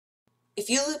If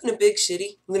you live in a big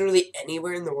city, literally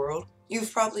anywhere in the world,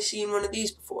 you've probably seen one of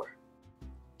these before.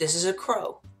 This is a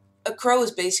crow. A crow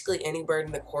is basically any bird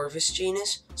in the Corvus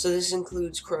genus, so this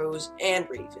includes crows and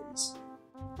ravens.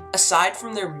 Aside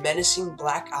from their menacing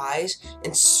black eyes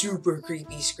and super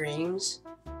creepy screams,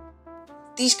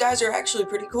 these guys are actually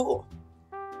pretty cool.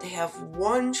 They have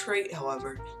one trait,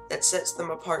 however, that sets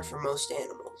them apart from most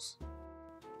animals.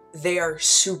 They are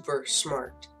super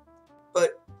smart.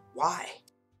 But why?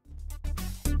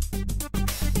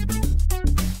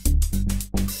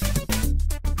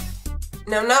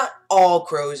 Now, not all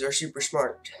crows are super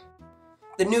smart.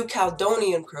 The new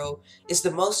Caledonian crow is the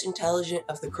most intelligent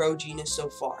of the crow genus so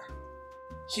far.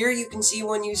 Here you can see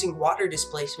one using water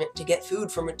displacement to get food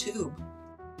from a tube.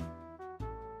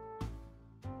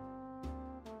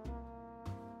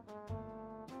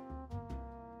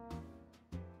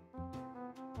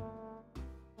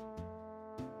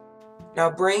 Now,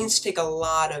 brains take a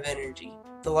lot of energy.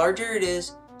 The larger it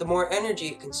is, the more energy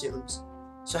it consumes.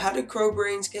 So how did crow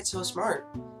brains get so smart?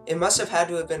 It must have had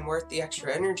to have been worth the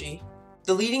extra energy.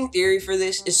 The leading theory for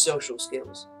this is social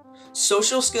skills.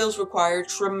 Social skills require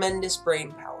tremendous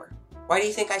brain power. Why do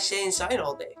you think I stay inside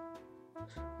all day?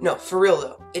 No, for real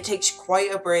though, it takes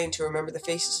quite a brain to remember the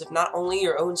faces of not only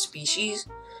your own species,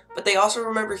 but they also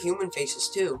remember human faces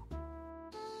too.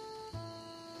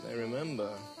 I remember.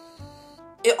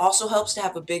 It also helps to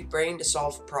have a big brain to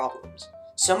solve problems.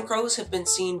 Some crows have been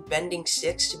seen bending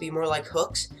sticks to be more like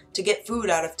hooks to get food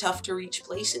out of tough to reach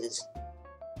places.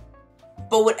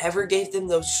 But whatever gave them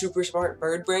those super smart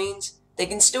bird brains, they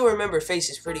can still remember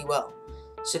faces pretty well.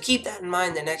 So keep that in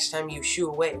mind the next time you shoo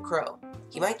away a crow.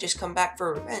 He might just come back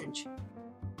for revenge.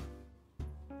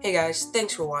 Hey guys,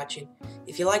 thanks for watching.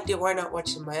 If you liked it, why not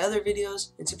watch some of my other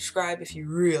videos and subscribe if you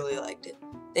really liked it.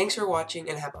 Thanks for watching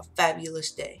and have a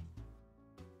fabulous day.